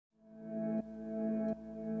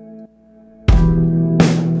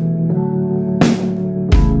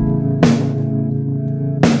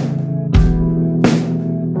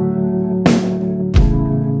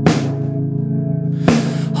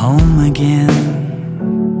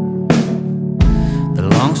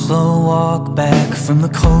walk back from the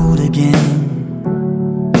cold again.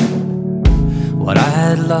 What I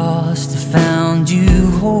had lost, I found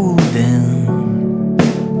you holding,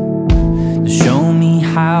 to show me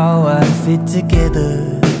how I fit together.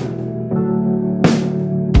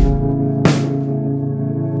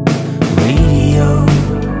 Radio,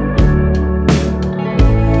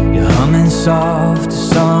 you're humming soft to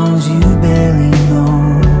songs you barely know.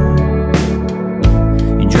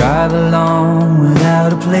 You drive along without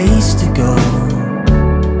a place to go.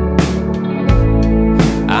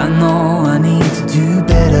 I know I need to do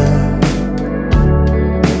better.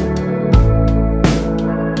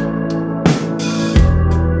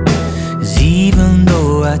 'Cause even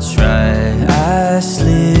though I try, I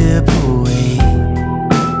slip away,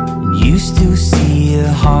 and you still see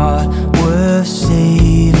a heart worth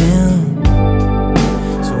saving.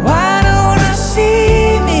 So why don't I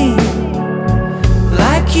see me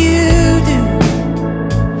like you do,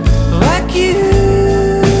 like you?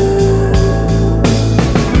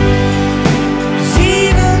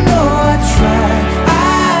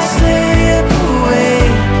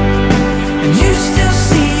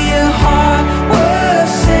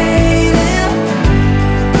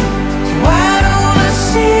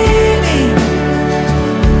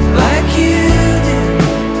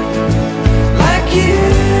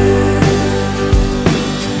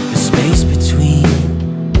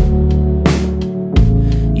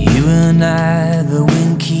 The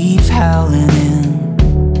wind keeps howling in,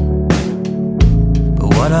 but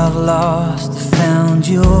what I've lost, I found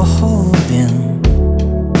you're holding.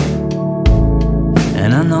 And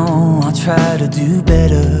I know I'll try to do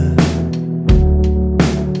better.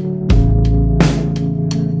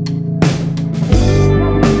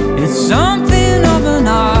 It's something of an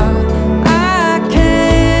art I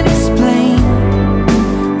can't explain,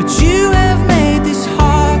 but you have made this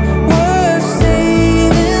heart worth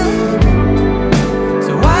saving.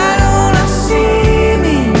 So why don't I see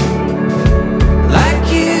me like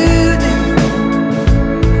you do,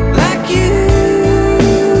 like you?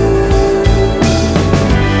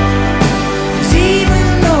 'Cause even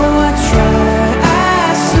though I try, I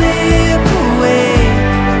slip away,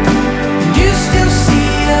 and you still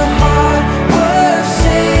see a heart worth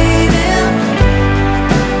saving.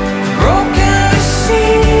 Broken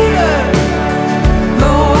receiver,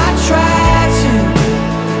 though I try to,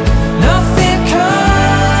 nothing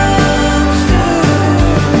comes through.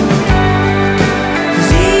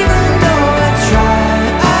 'Cause even though I try,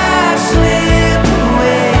 I slip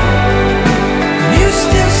away, and you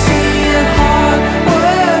still see a heart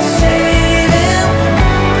worth saving.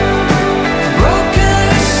 Broken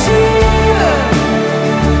receiver,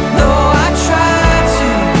 though I try to,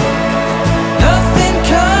 nothing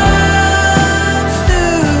comes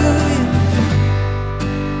through.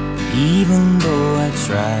 Even though I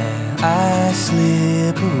try, I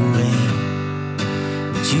slip away,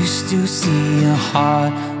 but you still see a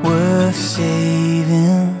heart worth saving.